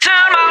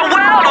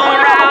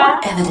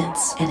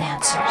Evidence and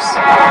Answers.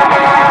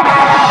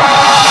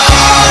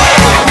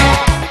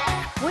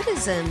 What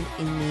is an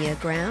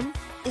Enneagram?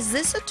 Is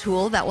this a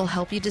tool that will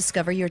help you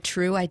discover your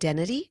true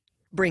identity,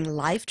 bring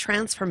life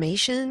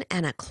transformation,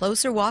 and a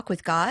closer walk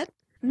with God?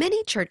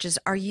 Many churches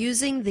are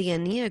using the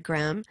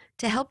Enneagram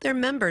to help their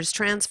members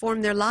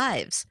transform their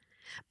lives.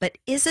 But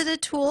is it a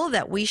tool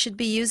that we should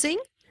be using?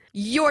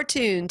 You're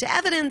tuned to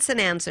Evidence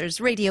and Answers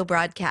radio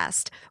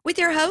broadcast with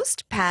your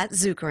host, Pat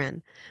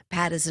Zukeran.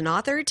 Pat is an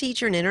author,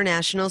 teacher, and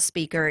international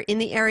speaker in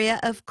the area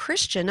of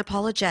Christian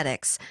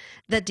apologetics,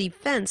 the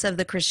defense of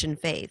the Christian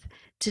faith.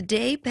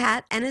 Today,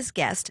 Pat and his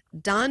guest,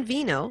 Don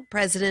Vino,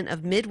 president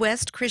of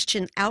Midwest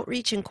Christian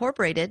Outreach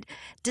Incorporated,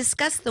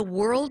 discuss the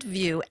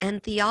worldview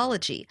and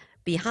theology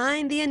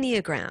behind the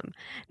Enneagram.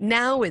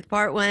 Now with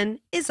part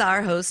one is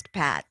our host,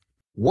 Pat.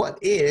 What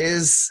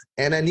is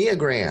an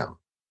Enneagram?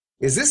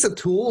 Is this a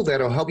tool that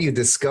will help you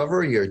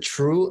discover your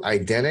true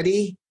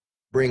identity,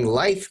 bring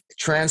life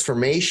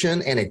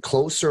transformation, and a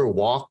closer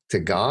walk to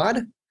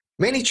God?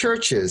 Many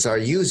churches are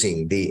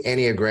using the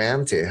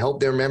Enneagram to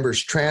help their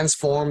members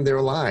transform their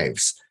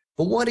lives.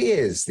 But what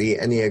is the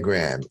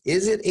Enneagram?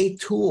 Is it a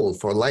tool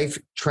for life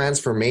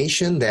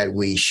transformation that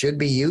we should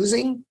be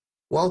using?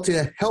 Well,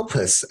 to help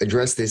us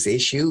address this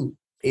issue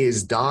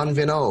is Don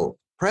Vino,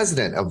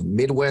 president of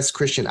Midwest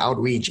Christian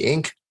Outreach,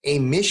 Inc., a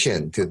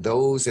mission to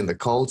those in the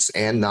cults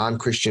and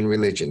non-Christian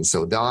religions.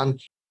 So, Don,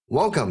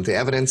 welcome to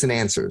Evidence and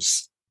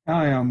Answers.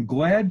 I am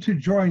glad to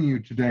join you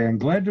today. I'm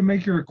glad to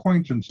make your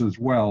acquaintance as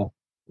well.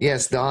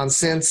 Yes, Don,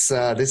 since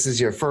this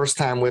is your first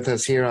time with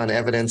us here on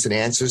Evidence and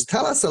Answers,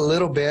 tell us a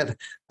little bit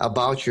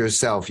about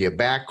yourself, your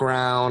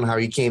background, how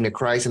you came to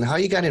Christ, and how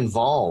you got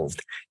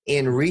involved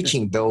in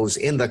reaching those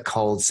in the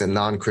cults and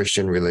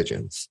non-Christian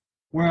religions.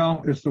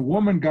 Well, it's the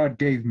woman God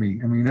gave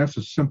me. I mean, that's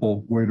a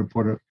simple way to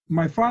put it.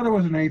 My father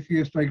was an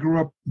atheist. I grew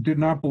up, did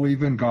not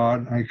believe in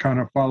God. I kind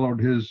of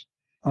followed his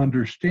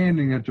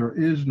understanding that there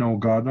is no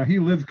God. Now, he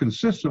lived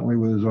consistently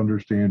with his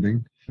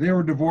understanding. They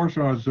were divorced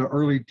when I was an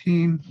early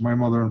teen, my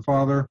mother and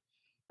father.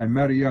 I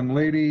met a young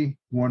lady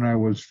when I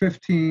was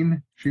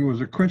 15. She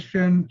was a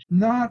Christian,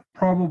 not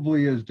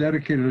probably as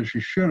dedicated as she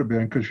should have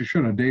been, because she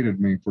shouldn't have dated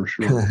me for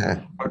sure.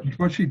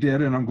 But she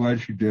did, and I'm glad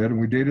she did,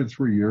 and we dated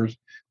 3 years.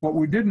 What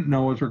we didn't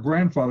know is her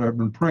grandfather had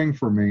been praying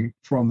for me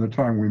from the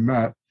time we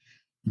met,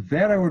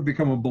 that I would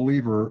become a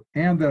believer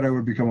and that I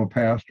would become a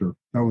pastor.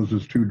 That was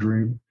his two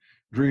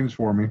dreams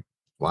for me.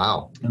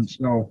 Wow. And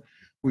so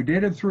we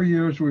dated 3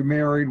 years, we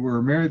married. We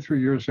were married 3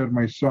 years, had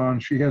my son.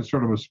 She had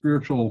sort of a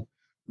spiritual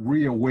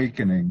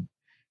reawakening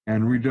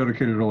and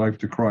rededicated her life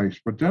to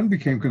Christ, but then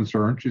became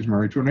concerned. She's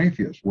married to an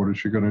atheist. What is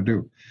she going to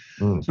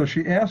do? So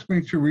she asked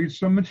me to read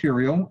some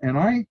material, and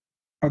I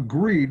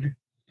agreed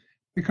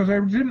because I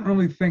didn't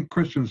really think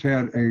Christians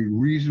had a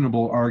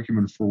reasonable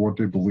argument for what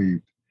they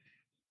believed.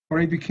 But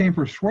I became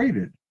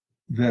persuaded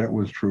that it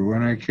was true,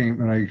 and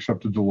I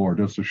accepted the Lord.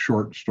 That's a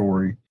short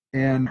story.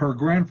 And her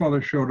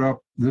grandfather showed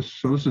up.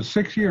 This is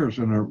 6 years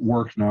in the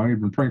works now.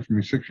 He'd been praying for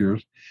me 6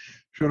 years.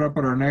 Showed up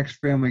at our next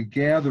family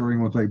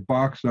gathering with a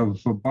box of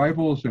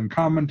Bibles and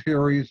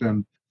commentaries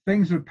and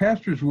things that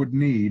pastors would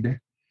need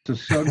to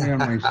send me on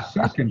my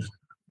second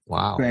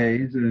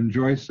phase. And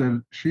Joyce said,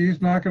 she's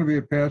not going to be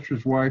a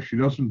pastor's wife. She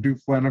doesn't do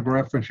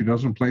phonograph and she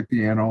doesn't play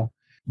piano.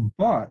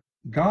 But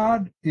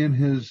God, in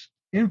his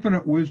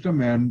infinite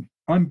wisdom and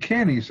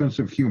uncanny sense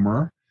of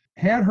humor,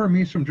 had her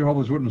meet some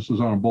Jehovah's Witnesses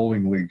on a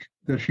bowling league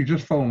that she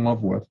just fell in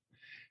love with.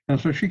 And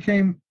so she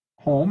came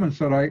home and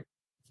said,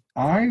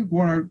 I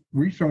want to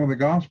reach them with the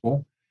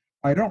gospel.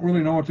 I don't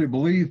really know what they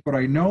believe, but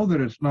I know that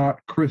it's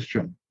not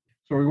Christian.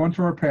 So we went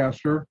to our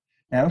pastor,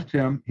 asked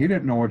him. He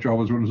didn't know what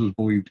Jehovah's Witnesses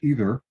believed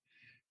either.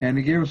 And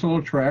he gave us a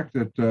little tract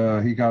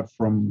that he got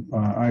from,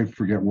 I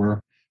forget where.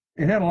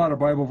 It had a lot of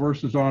Bible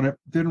verses on it.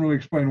 Didn't really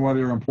explain why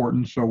they were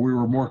important, so we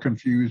were more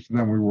confused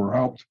than we were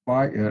helped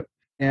by it,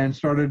 and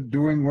started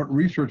doing what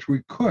research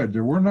we could.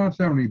 There were not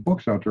that many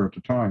books out there at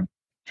the time.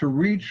 To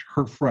reach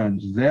her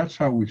friends, that's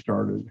how we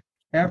started.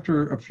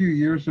 After a few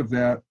years of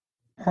that,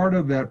 part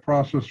of that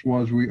process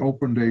was we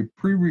opened a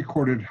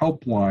pre-recorded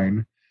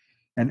helpline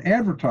and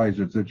advertised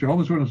it that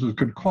Jehovah's Witnesses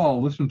could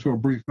call, listen to a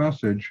brief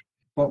message,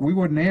 but we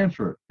wouldn't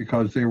answer it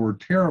because they were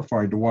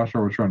terrified to watch I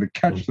was trying to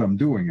catch them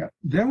doing it.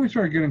 Then we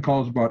started getting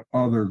calls about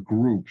other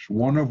groups,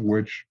 one of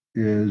which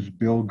is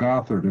Bill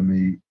Gothard in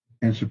the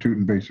Institute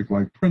in Basic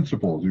Life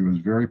Principles. He was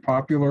very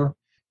popular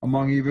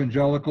among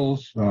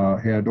evangelicals,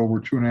 had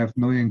over 2.5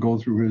 million go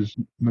through his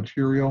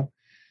material,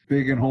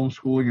 big in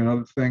homeschooling and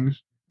other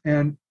things.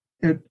 And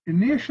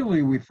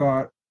initially we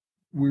thought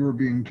we were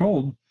being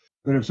told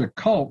that it's a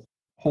cult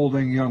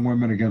holding young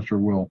women against their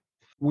will.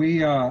 We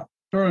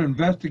started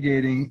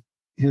investigating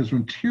his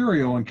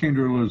material and came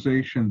to the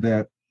realization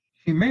that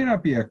he may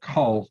not be a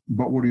cult,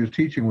 but what he was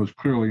teaching was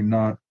clearly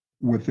not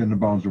within the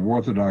bounds of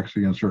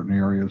orthodoxy in certain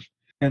areas.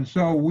 And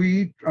so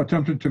we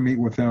attempted to meet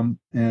with him,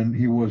 and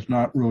he was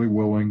not really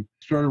willing.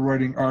 Started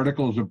writing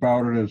articles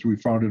about it as we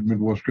founded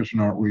Midwest Christian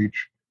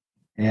Outreach.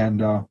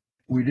 And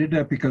we did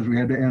that because we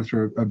had to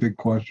answer a big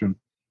question.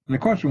 And the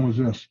question was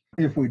this: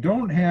 if we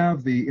don't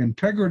have the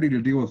integrity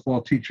to deal with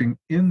false teaching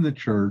in the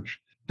church,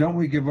 don't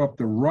we give up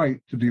the right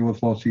to deal with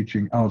false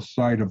teaching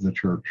outside of the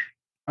church?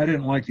 I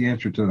didn't like the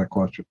answer to that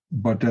question,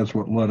 but that's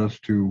what led us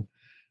to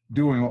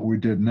doing what we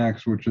did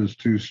next, which is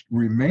to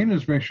remain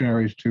as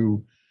missionaries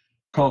to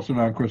cults and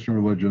non-Christian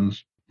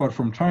religions. But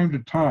from time to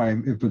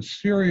time, if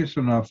it's serious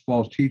enough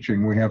false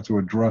teaching, we have to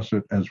address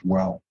it as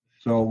well.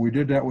 So we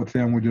did that with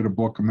him. We did a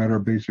book, A Matter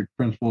of Basic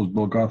Principles,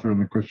 Bill Gothard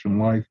and the Christian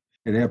Life.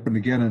 It happened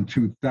again in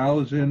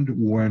 2000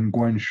 when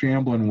Gwen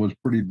Shamblin was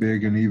pretty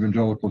big in the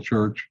evangelical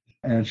church.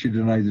 And she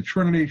denied the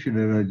Trinity. She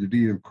denied the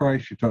deity of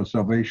Christ. She taught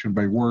salvation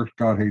by works.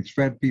 God hates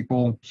fat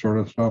people, sort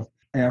of stuff.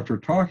 After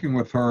talking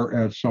with her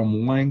at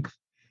some length,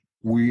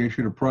 we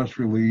issued a press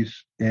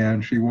release,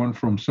 and she went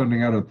from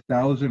sending out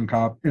 1,000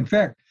 copies. In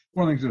fact,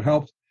 one of the things that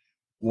helped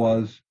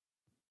was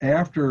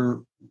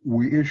after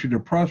we issued a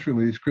press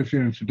release,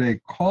 Christianity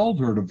Today called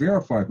her to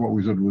verify if what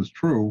we said was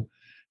true.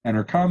 And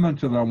her comment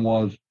to them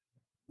was,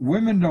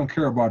 women don't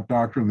care about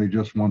doctrine. They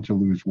just want to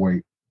lose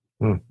weight.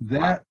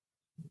 That's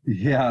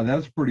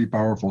pretty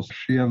powerful.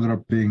 She ended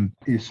up being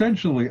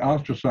essentially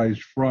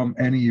ostracized from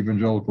any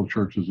evangelical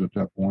churches at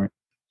that point.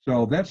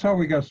 So that's how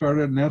we got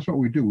started, and that's what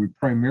we do. We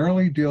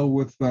primarily deal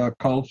with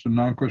cults and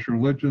non-Christian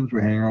religions.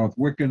 We hang out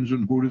with Wiccans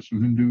and Buddhists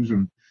and Hindus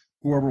and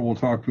whoever will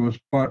talk to us.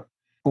 But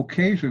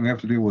occasionally we have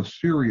to deal with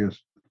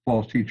serious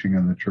false teaching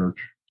in the church.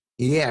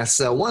 Yes.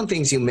 One of the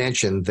things you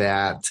mentioned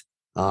that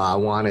I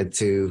wanted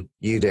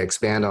you to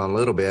expand on a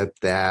little bit,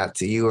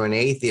 that you were an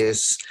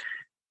atheist.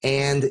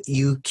 And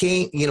you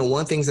came,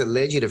 one of the things that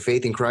led you to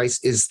faith in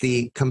Christ is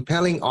the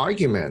compelling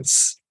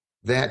arguments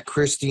that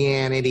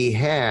Christianity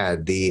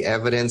had, the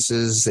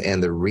evidences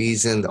and the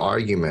reasoned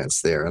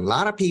arguments there. A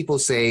lot of people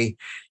say,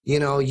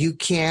 you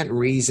can't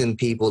reason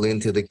people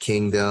into the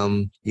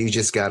kingdom. You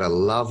just got to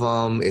love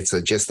them. It's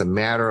just a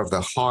matter of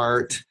the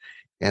heart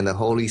and the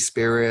Holy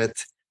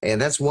Spirit.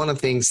 And that's one of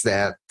the things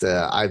that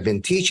I've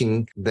been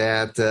teaching,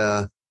 that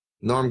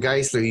Norm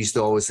Geisler used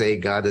to always say,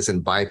 God doesn't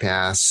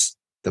bypass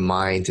the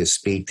mind to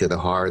speak to the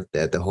heart,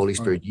 that the Holy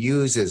Spirit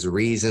uses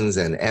reasons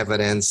and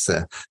evidence.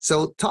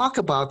 So talk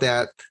about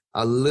that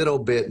a little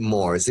bit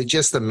more. Is it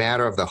just a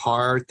matter of the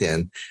heart?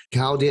 And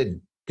how did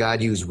God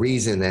use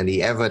reason and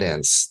the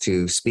evidence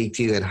to speak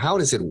to you? And how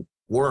does it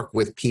work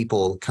with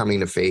people coming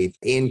to faith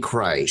in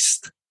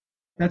Christ?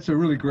 That's a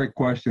really great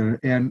question.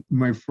 And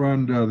my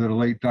friend, the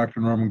late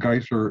Dr. Norman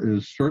Geisler,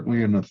 is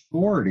certainly an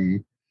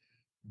authority,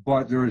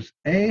 but there's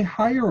a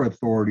higher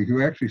authority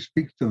who actually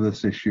speaks to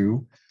this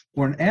issue.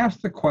 When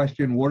asked the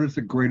question, what is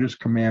the greatest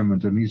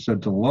commandment? And he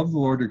said, to love the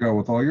Lord your God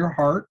with all your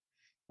heart,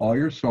 all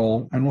your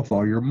soul, and with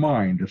all your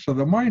mind. So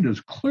the mind is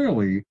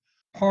clearly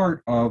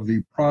part of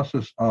the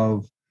process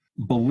of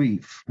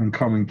belief and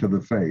coming to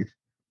the faith.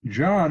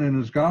 John in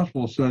his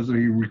gospel says that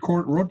he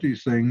wrote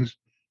these things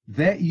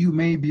that you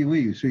may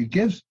believe. So he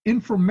gives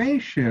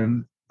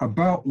information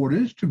about what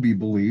is to be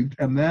believed,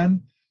 and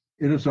then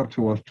it is up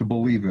to us to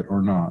believe it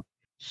or not.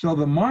 So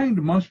the mind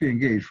must be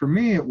engaged. For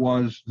me, it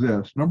was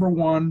this. Number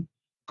one,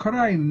 could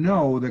I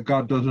know that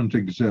God doesn't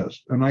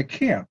exist? And I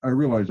can't. I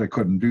realized I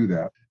couldn't do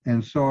that.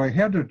 And so I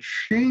had to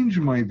change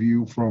my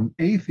view from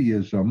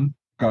atheism,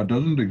 God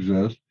doesn't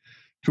exist,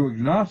 to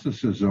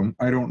agnosticism,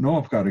 I don't know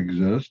if God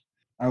exists.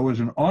 I was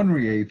an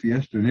ornery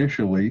atheist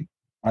initially.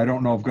 I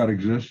don't know if God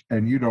exists,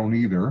 and you don't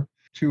either.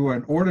 To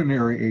an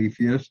ordinary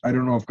atheist, I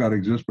don't know if God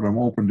exists, but I'm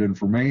open to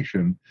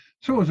information.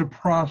 So it was a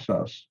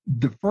process.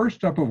 The first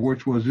step of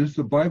which was, is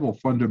the Bible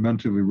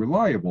fundamentally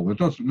reliable? It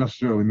doesn't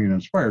necessarily mean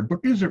inspired, but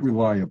is it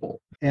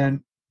reliable?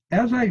 And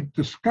as I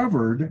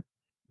discovered,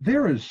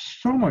 there is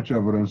so much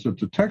evidence that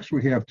the text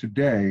we have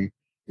today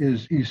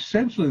is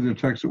essentially the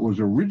text that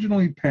was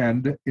originally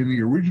penned in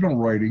the original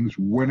writings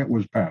when it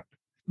was penned.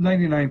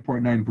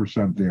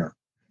 99.9% there.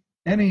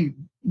 Any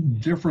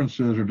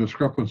differences or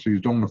discrepancies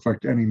don't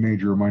affect any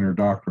major or minor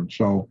doctrine.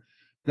 So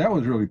that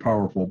was really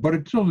powerful, but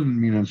it still didn't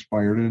mean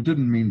inspired, and it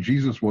didn't mean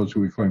Jesus was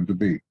who he claimed to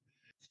be.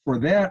 For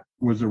that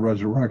was the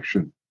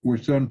resurrection,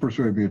 which then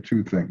persuaded me of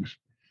two things.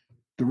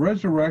 The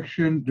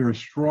resurrection, there's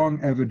strong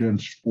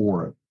evidence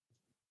for it.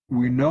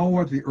 We know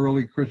what the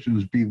early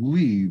Christians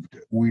believed.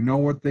 We know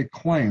what they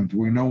claimed.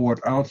 We know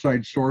what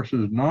outside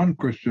sources,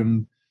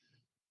 non-Christian,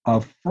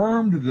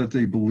 affirmed that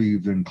they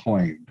believed and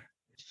claimed.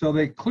 So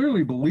they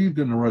clearly believed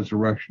in the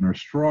resurrection.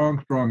 There's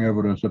strong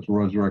evidence that the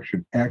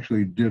resurrection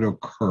actually did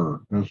occur.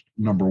 That's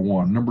number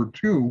one. Number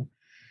two,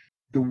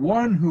 the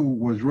one who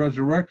was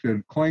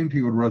resurrected claimed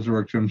he would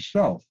resurrect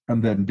himself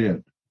and then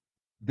did.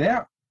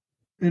 That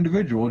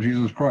individual,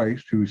 Jesus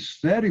Christ, who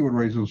said he would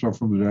raise himself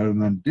from the dead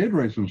and then did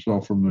raise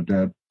himself from the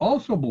dead,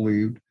 also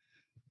believed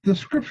the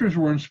scriptures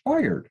were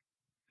inspired.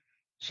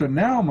 So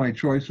now my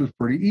choice was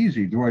pretty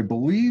easy. Do I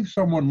believe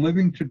someone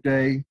living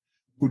today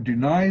who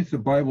denies the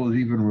Bible is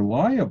even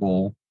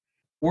reliable,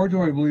 or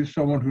do I believe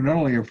someone who not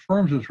only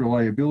affirms its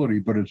reliability,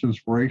 but its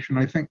inspiration,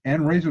 I think,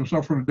 and raised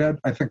himself from the dead?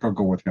 I think I'll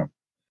go with him.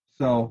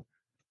 So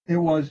it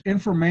was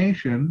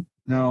information.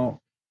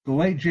 Now, the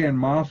late Jan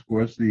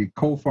Moskowitz, the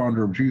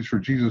co-founder of Jews for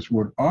Jesus,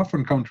 would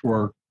often come to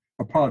our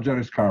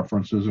apologetics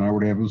conferences, and I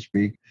would have him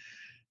speak.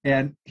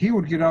 And he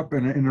would get up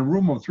in a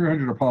room of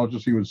 300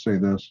 apologists, he would say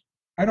this: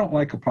 I don't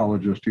like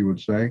apologists, he would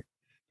say,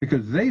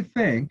 because they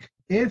think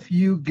if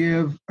you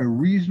give a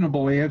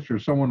reasonable answer,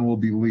 someone will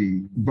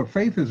believe. But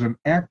faith is an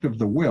act of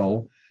the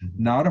will,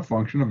 not a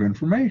function of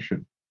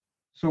information.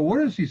 So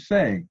what is he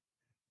saying?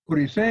 What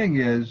he's saying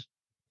is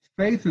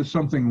faith is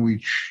something we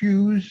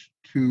choose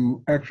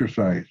to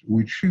exercise,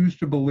 we choose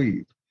to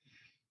believe.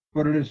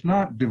 But it is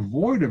not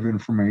devoid of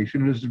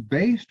information, it is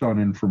based on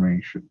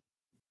information.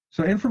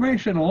 So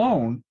information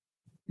alone,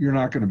 you're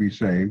not going to be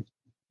saved.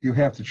 You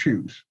have to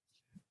choose.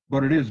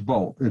 But it is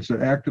both. It's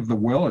an act of the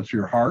will, it's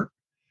your heart,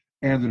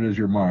 and it is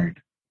your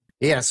mind.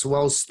 Yes,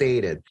 well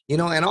stated.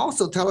 And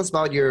also tell us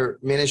about your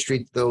ministry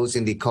to those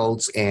in the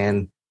cults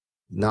and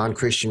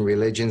non-Christian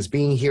religions.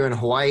 Being here in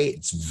Hawaii,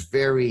 it's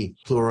very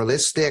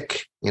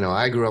pluralistic.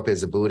 I grew up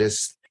as a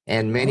Buddhist,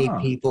 and many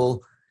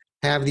people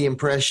have the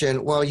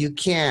impression, well, you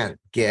can't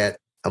get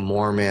a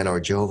Mormon or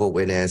Jehovah's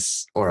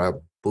Witness or a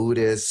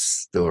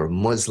Buddhist or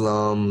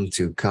Muslim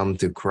to come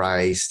to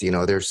Christ.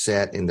 They're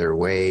set in their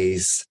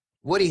ways.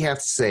 What do you have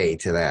to say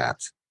to that?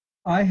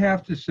 I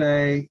have to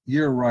say,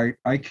 you're right.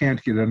 I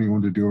can't get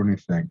anyone to do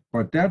anything.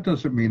 But that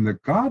doesn't mean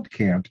that God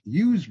can't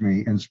use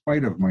me in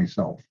spite of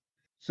myself.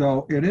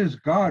 So it is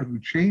God who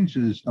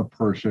changes a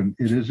person.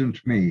 It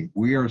isn't me.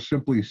 We are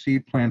simply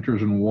seed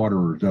planters and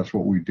waterers. That's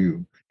what we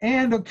do.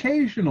 And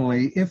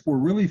occasionally, if we're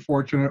really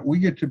fortunate, we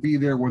get to be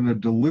there when the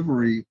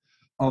delivery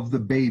of the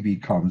baby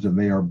comes and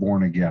they are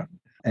born again.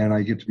 And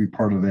I get to be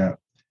part of that.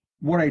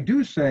 What I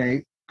do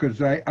say, because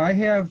I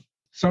have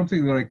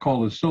something that I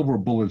call the silver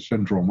bullet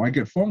syndrome. I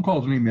get phone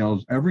calls and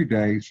emails every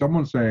day,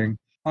 someone saying,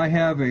 I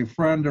have a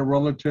friend, a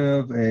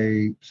relative,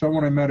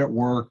 someone I met at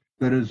work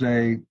that is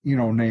name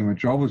it,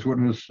 Jehovah's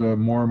Witness, a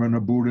Mormon,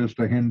 a Buddhist,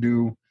 a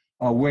Hindu,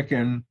 a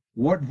Wiccan.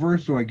 What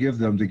verse do I give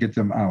them to get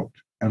them out?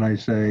 And I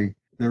say,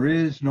 there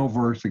is no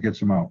verse that gets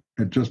them out.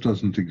 It just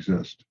doesn't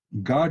exist.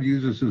 God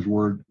uses his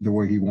word the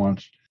way he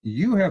wants.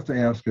 You have to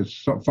ask a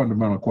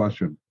fundamental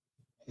question.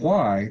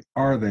 Why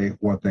are they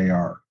what they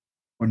are?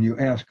 When you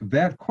ask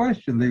that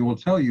question, they will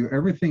tell you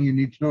everything you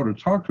need to know to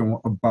talk to them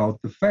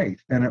about the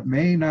faith. And it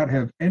may not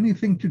have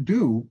anything to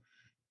do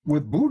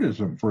with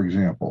Buddhism, for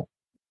example.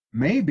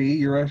 Maybe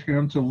you're asking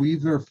them to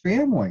leave their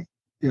family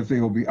if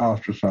they will be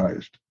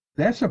ostracized.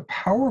 That's a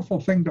powerful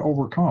thing to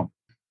overcome.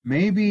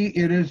 Maybe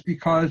it is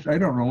because, I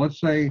don't know, let's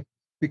say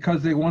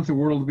because they want the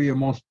world to be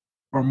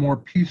a more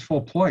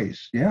peaceful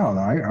place. Yeah,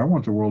 I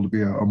want the world to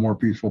be a more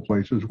peaceful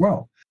place as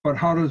well. But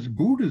how does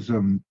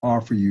Buddhism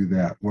offer you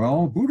that?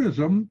 Well,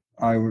 Buddhism,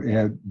 I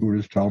had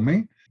Buddhists tell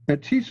me,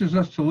 it teaches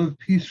us to live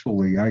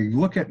peacefully. I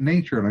look at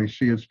nature and I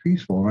see it's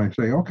peaceful. And I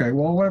say, okay,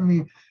 well, let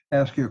me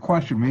ask you a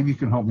question. Maybe you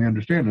can help me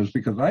understand this,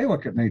 because I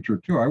look at nature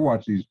too. I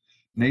watch these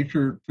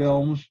nature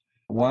films,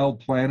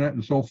 Wild Planet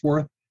and so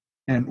forth.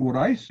 And what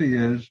I see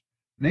is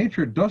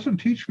nature doesn't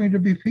teach me to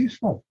be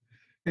peaceful.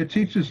 It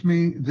teaches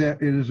me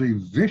that it is a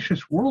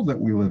vicious world that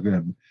we live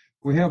in.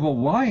 We have a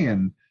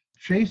lion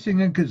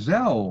chasing a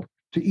gazelle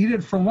to eat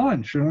it for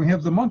lunch, and we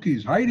have the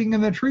monkeys hiding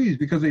in the trees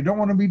because they don't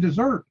want to be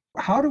dessert.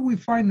 How do we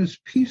find this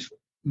peace?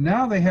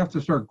 Now they have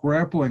to start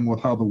grappling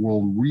with how the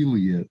world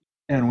really is,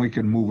 and we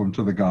can move them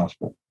to the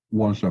gospel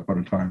one step at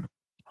a time.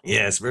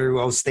 Yes, very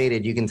well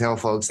stated. You can tell,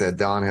 folks, that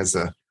Don has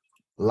a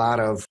lot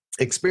of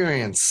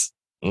experience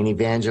in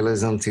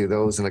evangelism to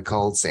those in the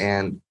cults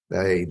and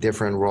the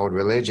different world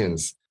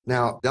religions.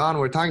 Now, Don,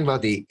 we're talking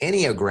about the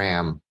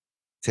Enneagram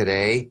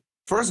today.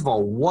 First of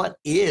all, what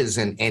is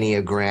an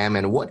Enneagram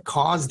and what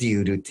caused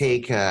you to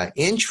take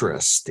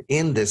interest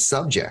in this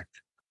subject?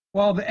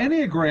 Well, the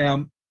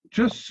Enneagram,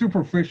 just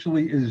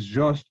superficially, is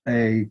just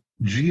a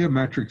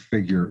geometric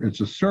figure.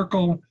 It's a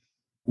circle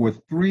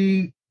with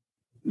three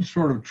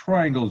sort of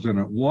triangles in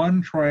it.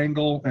 One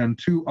triangle and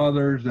two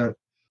others that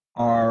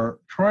are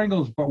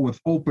triangles but with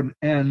open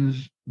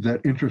ends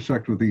that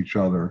intersect with each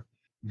other.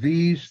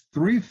 These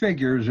three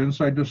figures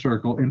inside the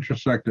circle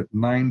intersect at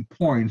 9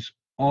 points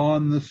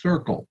on the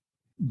circle.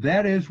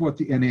 That is what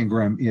the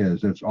Enneagram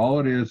is. That's all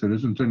it is. It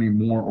isn't any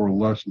more or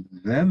less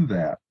than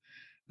that.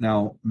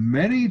 Now,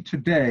 many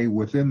today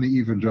within the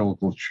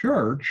evangelical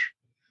church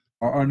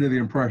are under the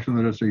impression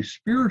that it's a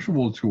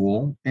spiritual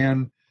tool.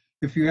 And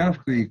if you ask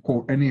the,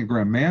 quote,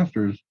 Enneagram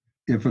masters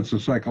if it's a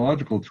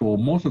psychological tool,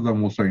 most of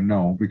them will say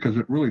no, because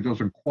it really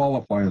doesn't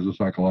qualify as a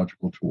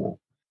psychological tool.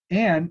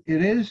 And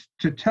it is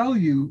to tell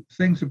you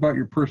things about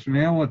your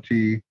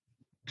personality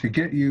to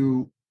get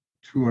you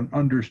to an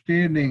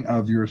understanding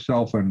of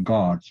yourself and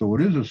God. So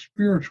it is a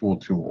spiritual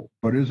tool,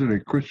 but is it a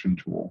Christian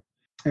tool?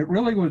 It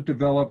really was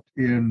developed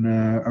in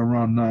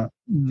around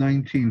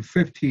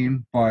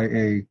 1915 by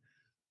a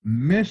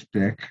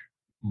mystic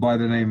by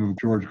the name of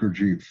George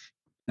Gurdjieff.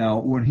 Now,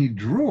 when he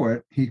drew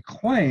it, he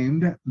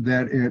claimed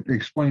that it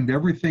explained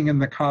everything in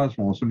the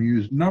cosmos, and he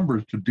used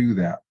numbers to do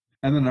that.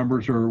 And the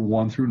numbers are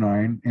 1 through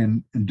 9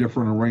 in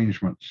different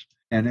arrangements.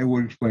 And it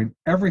would explain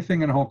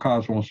everything in the whole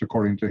cosmos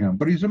according to him.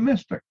 But he's a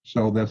mystic,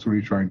 so that's what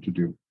he's trying to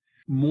do.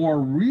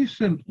 More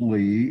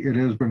recently, it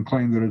has been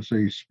claimed that it's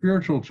a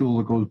spiritual tool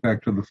that goes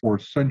back to the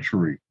 4th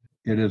century.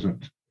 It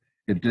isn't.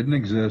 It didn't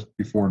exist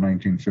before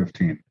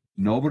 1915.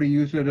 Nobody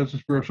used it as a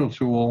spiritual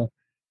tool.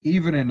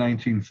 Even in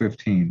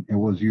 1915, it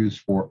was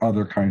used for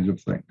other kinds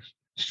of things.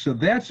 So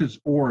that's its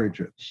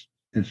origins.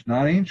 It's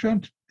not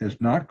ancient.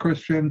 It's not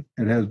Christian.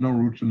 It has no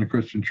roots in the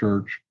Christian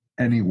church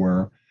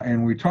anywhere.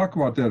 And we talk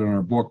about that in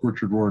our book,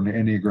 Richard Rohr and the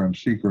Enneagram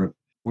Secret.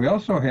 We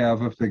also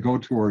have, if they go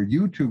to our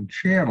YouTube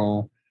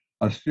channel,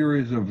 a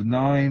series of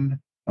 10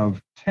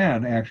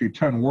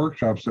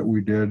 workshops that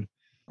we did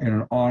in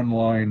an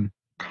online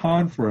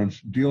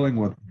conference dealing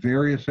with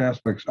various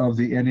aspects of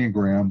the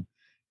Enneagram.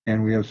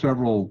 And we have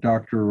several,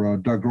 Dr.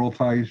 Doug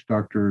Rothheis,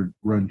 Dr.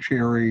 Ren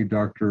Cherry,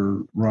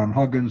 Dr. Ron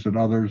Huggins, and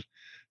others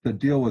that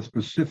deal with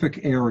specific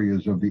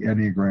areas of the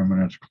Enneagram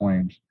and its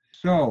claims.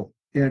 So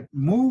it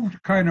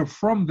moved kind of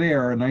from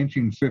there in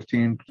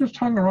 1915, just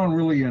hung around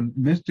really in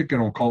mystic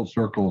and occult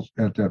circles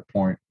at that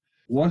point.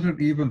 Wasn't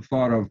even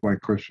thought of by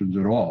Christians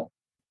at all.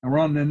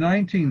 Around the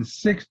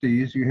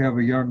 1960s, you have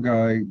a young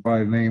guy by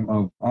the name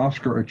of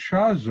Oscar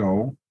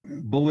Ichazo,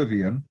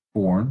 Bolivian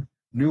born,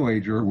 New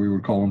Ager, we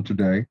would call him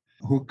today,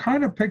 who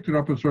kind of picked it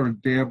up and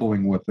started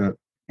dabbling with it.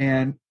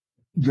 And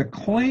the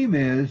claim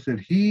is that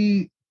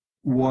he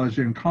was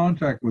in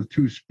contact with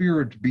two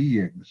spirit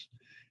beings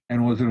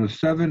and was in a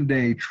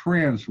 7-day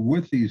trance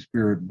with these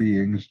spirit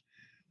beings,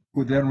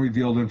 who then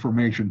revealed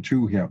information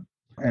to him.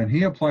 And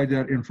he applied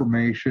that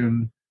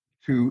information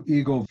to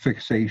ego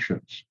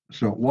fixations.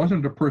 So it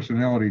wasn't a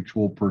personality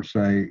tool per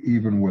se,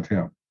 even with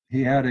him.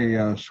 He had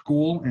a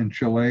school in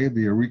Chile,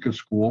 the Eureka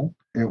School.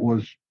 It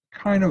was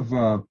kind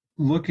of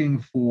looking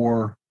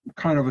for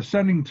kind of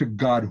ascending to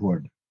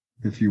godhood,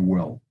 if you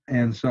will.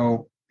 And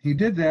so he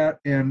did that,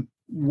 and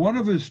one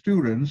of his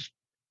students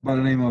by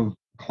the name of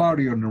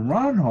Claudio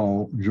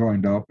Naranjo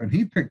joined up, and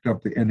he picked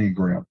up the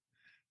Enneagram.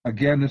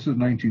 Again, this is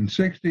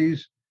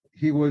 1960s.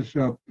 He was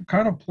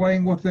kind of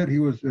playing with it. He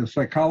was a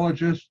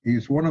psychologist.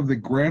 He's one of the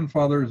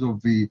grandfathers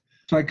of the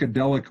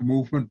psychedelic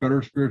movement,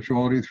 better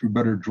spirituality through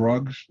better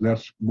drugs.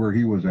 That's where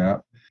he was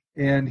at.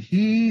 And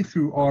he,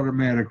 through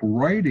automatic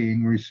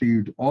writing,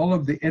 received all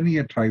of the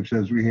Enneatypes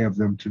as we have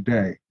them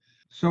today.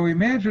 So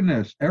imagine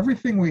this.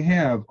 Everything we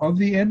have of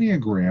the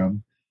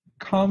Enneagram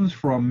comes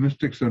from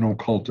mystics and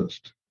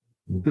occultists.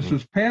 This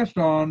was passed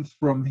on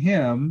from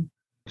him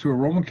to a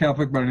Roman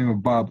Catholic by the name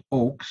of Bob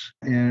Oakes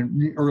in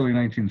the early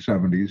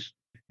 1970s.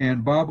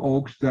 And Bob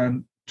Oakes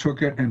then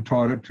took it and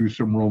taught it to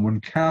some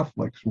Roman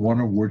Catholics, one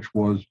of which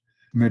was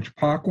Mitch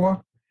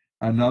Pacwa.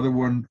 Another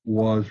one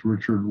was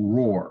Richard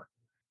Rohr.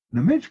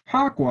 Now, Mitch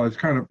Pacwa is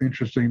kind of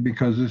interesting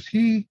because as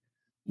he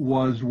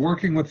was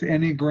working with the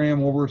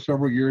Enneagram over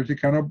several years, he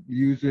kind of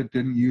used it,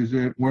 didn't use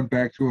it, went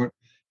back to it.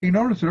 He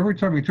noticed that every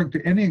time he took the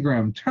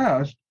Enneagram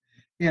test,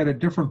 he had a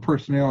different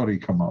personality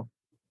come up.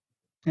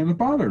 And it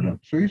bothered him.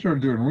 So he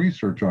started doing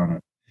research on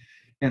it.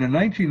 And in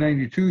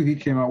 1992, he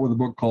came out with a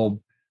book called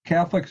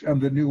Catholics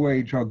and the New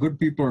Age, How Good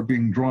People Are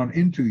Being Drawn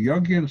into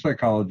Jungian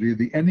Psychology,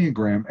 the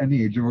Enneagram, and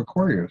the Age of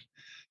Aquarius.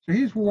 So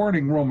he's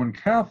warning Roman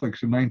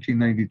Catholics in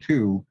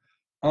 1992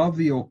 of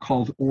the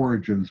occult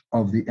origins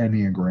of the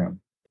Enneagram.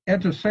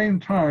 At the same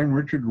time,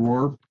 Richard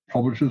Rohr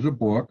publishes a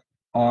book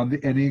on the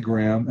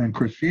Enneagram and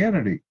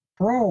Christianity,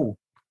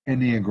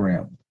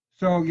 pro-Enneagram.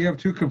 So you have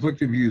two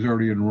conflicting views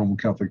already in the Roman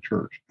Catholic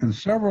Church. And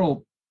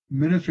several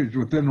ministries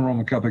within the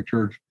Roman Catholic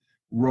Church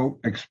wrote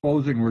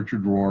exposing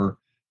Richard Rohr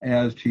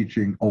as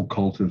teaching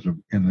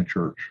occultism in the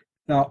church.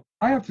 Now,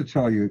 I have to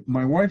tell you,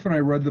 my wife and I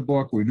read the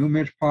book. We knew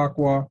Mitch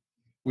Pacwa.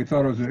 We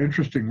thought it was an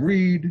interesting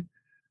read.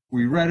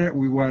 We read it.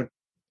 We went,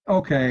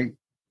 okay,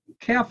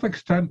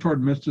 Catholics tend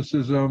toward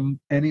mysticism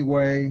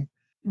anyway.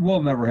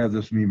 We'll never have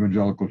this in the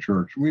evangelical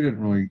church. We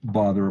didn't really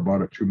bother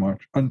about it too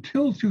much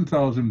until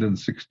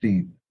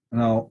 2016.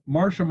 Now,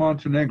 Marcia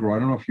Montenegro, I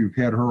don't know if you've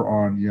had her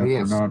on yet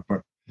or not,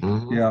 but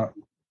yeah,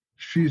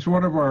 she's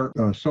one of our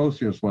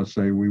associates, let's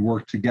say. We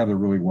work together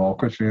really well.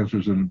 Christian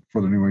Answers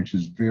for the New Age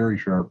is very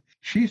sharp.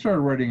 She started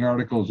writing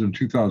articles in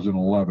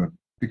 2011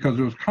 because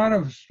it was kind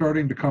of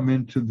starting to come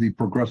into the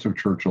progressive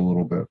church a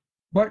little bit.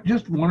 But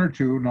just one or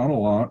two, not a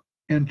lot.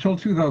 Until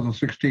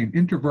 2016,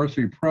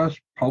 InterVarsity Press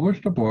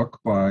published a book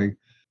by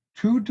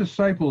two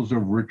disciples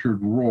of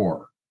Richard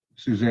Rohr,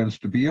 Suzanne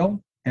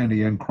Stabile and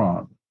Ian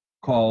Cron,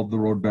 called The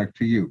Road Back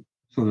to You.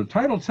 So the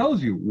title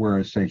tells you where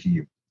it's taking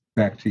you,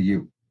 back to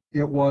you.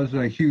 It was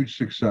a huge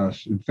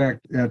success. In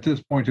fact, at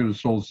this point, it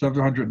has sold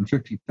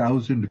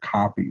 750,000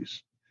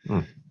 copies.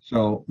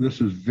 So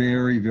this is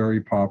very,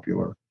 very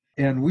popular.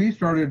 And we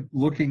started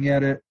looking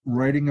at it,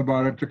 writing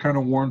about it to kind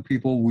of warn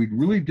people. We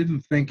really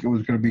didn't think it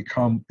was going to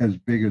become as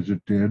big as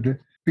it did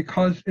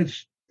because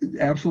it's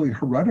absolutely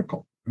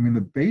heretical. I mean,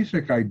 the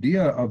basic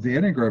idea of the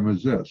Enneagram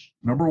is this.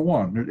 Number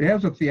one, it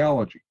has a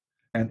theology.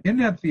 And in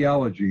that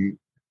theology,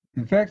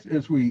 in fact,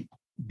 as we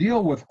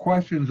deal with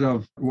questions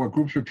of what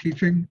groups are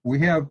teaching, we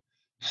have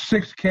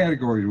 6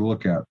 categories we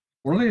look at.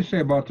 What do they say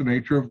about the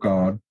nature of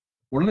God?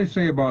 What do they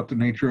say about the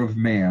nature of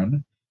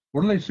man?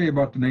 What do they say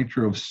about the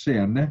nature of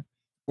sin?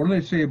 What do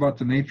they say about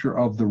the nature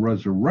of the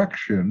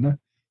resurrection?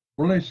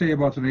 What do they say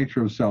about the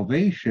nature of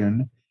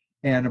salvation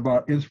and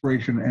about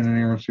inspiration and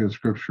inerrancy of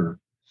Scripture?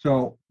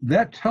 So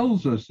that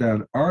tells us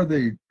that, are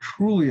they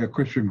truly a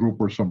Christian group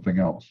or something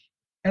else?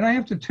 And I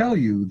have to tell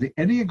you, the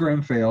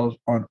Enneagram fails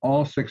on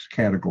all 6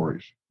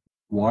 categories.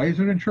 Why is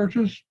it in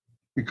churches?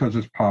 Because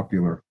it's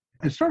popular.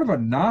 It's sort of a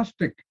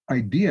Gnostic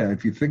idea,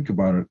 if you think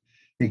about it.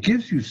 It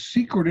gives you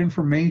secret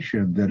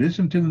information that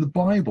isn't in the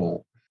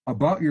Bible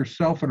about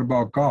yourself and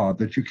about God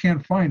that you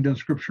can't find in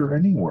Scripture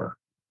anywhere.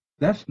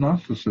 That's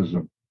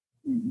Gnosticism,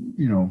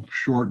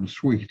 short and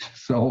sweet.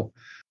 So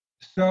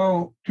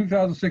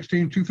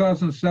 2016,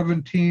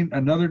 2017,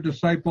 another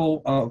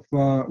disciple of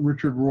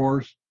Richard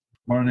Rohr's,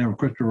 by the name of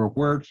Christopher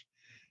Huertz,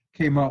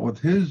 came out with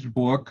his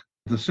book,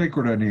 The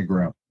Sacred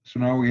Enneagram. So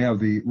now we have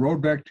the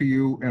Road Back to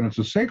You, and it's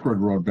a sacred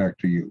road back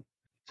to you.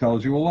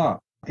 Tells you a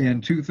lot.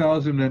 In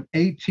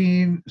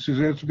 2018,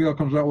 Suzanne Stabile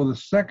comes out with a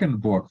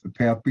second book, The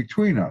Path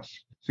Between Us.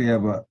 So you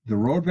have the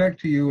Road Back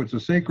to You, it's a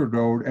sacred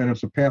road, and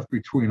it's a path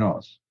between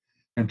us.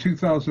 In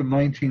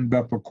 2019,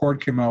 Beth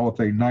McCord came out with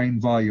a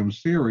 9-volume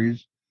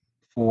series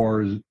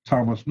for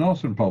Thomas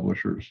Nelson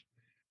Publishers.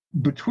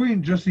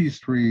 Between just these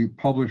 3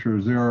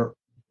 publishers, there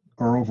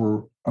are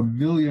over 1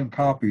 million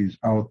copies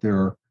out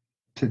there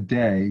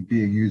today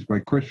being used by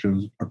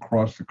Christians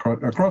across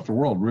the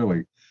world,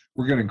 really.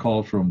 We're getting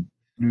calls from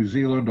New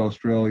Zealand,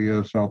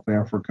 Australia, South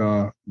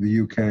Africa,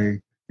 the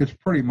UK. It's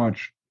pretty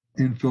much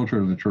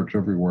infiltrated the church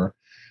everywhere.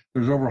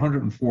 There's over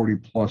 140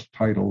 plus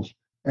titles.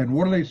 And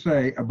what do they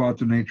say about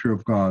the nature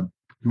of God?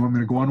 Do you want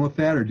me to go on with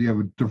that, or do you have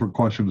a different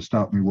question to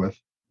stop me with?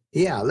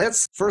 Yeah,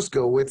 let's first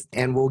go with,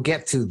 and we'll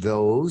get to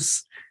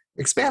those.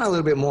 Expand a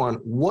little bit more on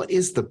what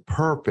is the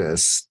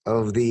purpose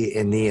of the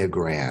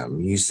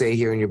Enneagram. You say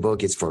here in your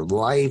book it's for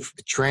life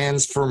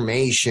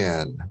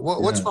transformation.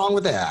 What's wrong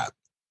with that?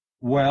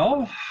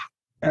 Well,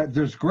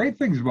 there's great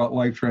things about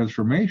life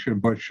transformation,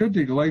 but should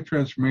the life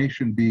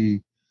transformation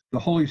be the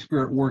Holy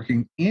Spirit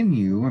working in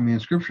you? I mean,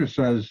 Scripture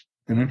says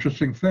an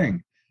interesting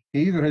thing.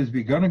 He that has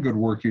begun a good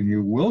work in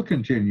you will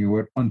continue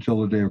it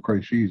until the day of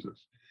Christ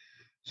Jesus.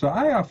 So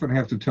I often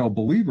have to tell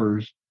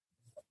believers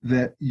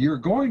that you're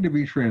going to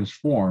be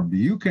transformed.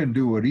 You can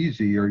do it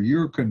easy or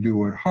you can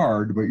do it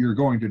hard, but you're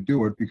going to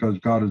do it because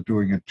God is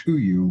doing it to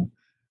you,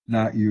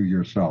 not you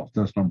yourself.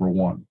 That's number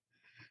 1.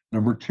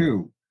 Number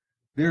 2,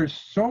 there's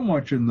so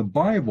much in the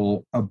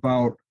Bible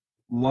about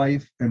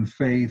life and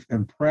faith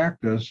and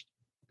practice,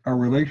 our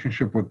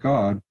relationship with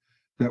God,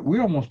 that we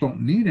almost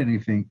don't need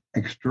anything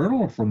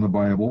external from the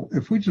Bible.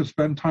 If we just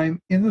spend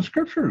time in the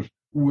Scriptures,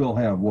 we'll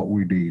have what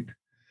we need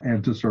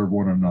and to serve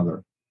one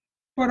another.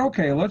 But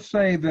okay, let's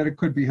say that it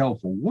could be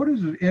helpful. What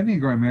is the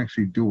Enneagram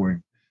actually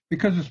doing?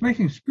 Because it's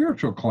making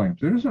spiritual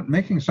claims. It isn't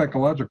making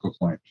psychological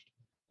claims.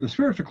 The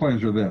spiritual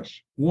claims are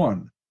this.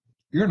 1,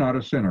 you're not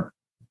a sinner.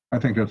 I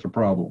think that's a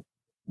problem.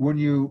 When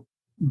you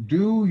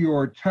do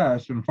your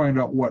test and find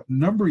out what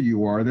number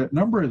you are, that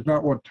number is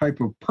not what type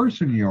of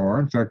person you are.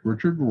 In fact,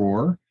 Richard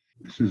Rohr,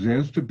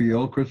 Suzanne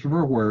Stabile,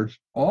 Christopher Huertz,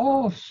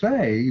 all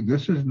say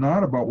this is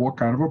not about what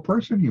kind of a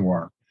person you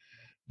are.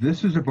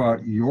 This is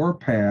about your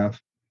path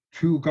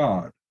to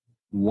God.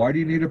 Why do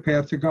you need a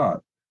path to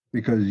God?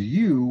 Because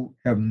you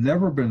have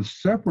never been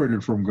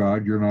separated from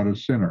God. You're not a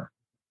sinner.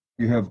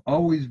 You have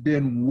always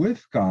been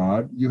with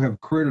God. You have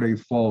created a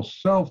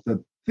false self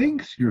that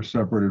thinks you're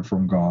separated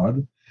from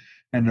God.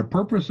 And the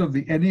purpose of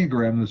the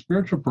Enneagram, the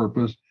spiritual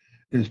purpose,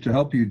 is to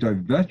help you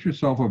divest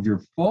yourself of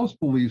your false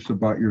beliefs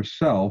about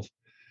yourself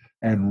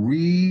and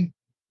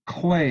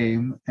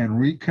reclaim and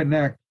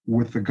reconnect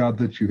with the God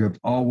that you have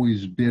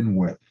always been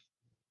with.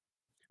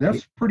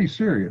 That's pretty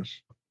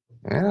serious.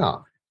 Yeah.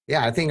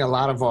 I think a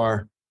lot of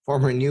our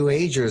former New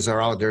Agers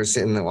are out there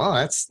saying, well,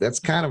 that's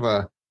kind of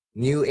a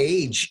New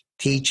Age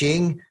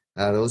teaching.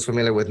 Those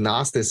familiar with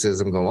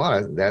Gnosticism go,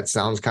 well, that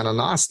sounds kind of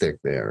Gnostic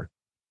there.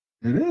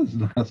 It is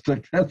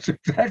Gnostic. That's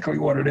exactly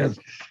what it is.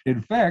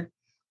 In fact,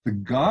 the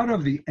God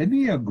of the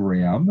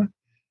Enneagram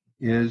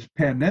is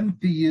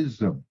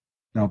panentheism.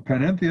 Now,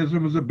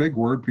 panentheism is a big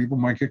word people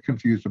might get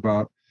confused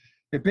about.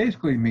 It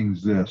basically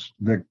means this,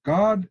 that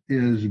God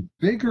is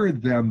bigger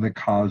than the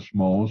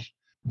cosmos,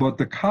 but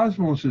the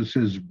cosmos is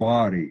his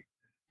body.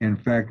 In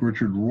fact,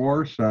 Richard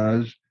Rohr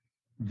says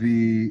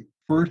the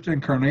first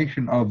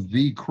incarnation of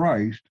the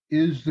Christ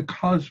is the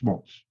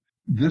cosmos.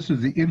 This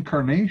is the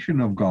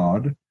incarnation of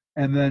God.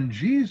 And then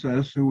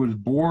Jesus, who was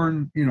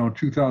born,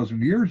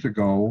 2,000 years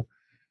ago,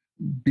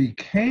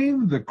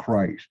 became the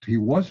Christ. He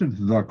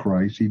wasn't the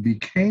Christ. He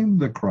became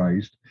the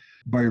Christ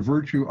by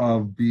virtue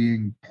of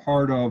being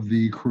part of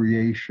the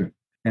creation.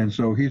 And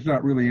so he's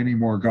not really any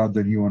more God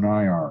than you and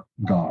I are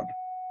God.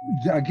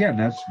 Again,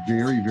 that's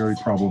very, very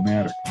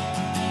problematic.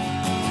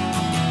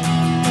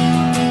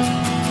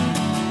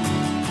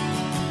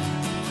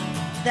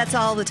 That's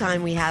all the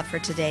time we have for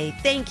today.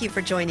 Thank you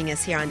for joining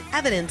us here on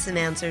Evidence and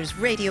Answers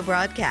radio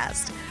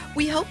broadcast.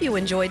 We hope you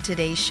enjoyed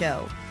today's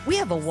show. We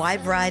have a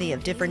wide variety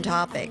of different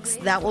topics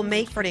that will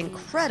make for an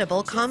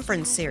incredible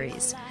conference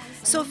series.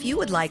 So if you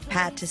would like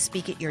Pat to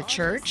speak at your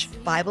church,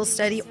 Bible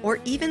study, or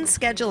even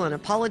schedule an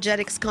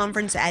apologetics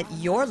conference at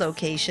your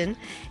location,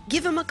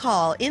 give him a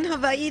call. In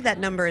Hawaii, that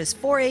number is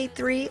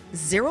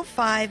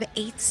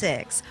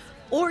 483-0586.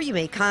 or you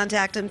may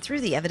contact them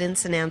through the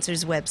Evidence and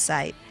Answers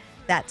website.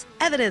 That's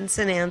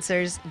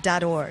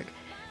evidenceandanswers.org.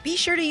 Be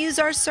sure to use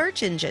our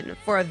search engine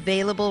for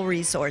available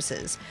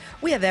resources.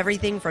 We have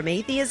everything from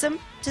atheism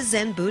to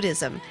Zen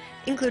Buddhism,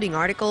 including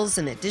articles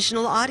and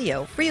additional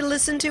audio for you to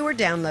listen to or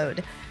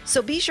download.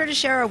 So be sure to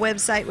share our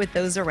website with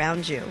those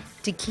around you.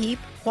 To keep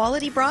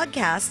quality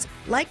broadcasts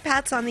like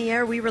Pat's on the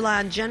Air, we rely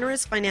on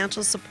generous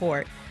financial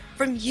support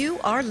from you,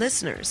 our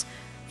listeners.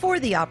 For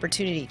the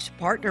opportunity to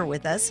partner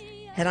with us,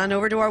 head on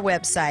over to our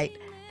website.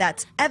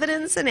 That's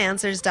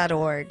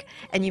evidenceandanswers.org,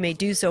 and you may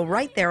do so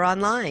right there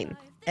online.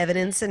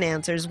 Evidence and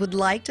Answers would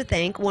like to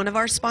thank one of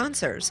our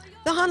sponsors,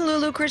 the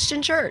Honolulu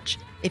Christian Church.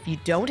 If you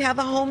don't have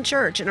a home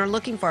church and are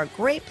looking for a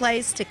great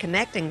place to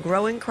connect and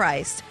grow in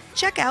Christ,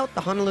 check out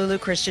the Honolulu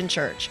Christian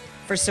Church.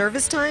 For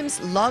service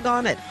times, log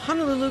on at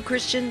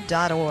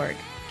honoluluchristian.org.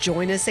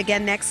 Join us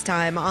again next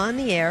time on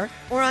the air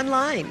or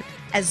online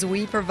as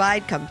we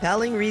provide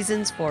compelling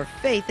reasons for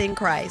faith in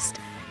Christ.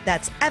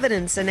 That's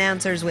Evidence and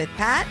Answers with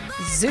Pat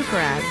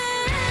Zukeran.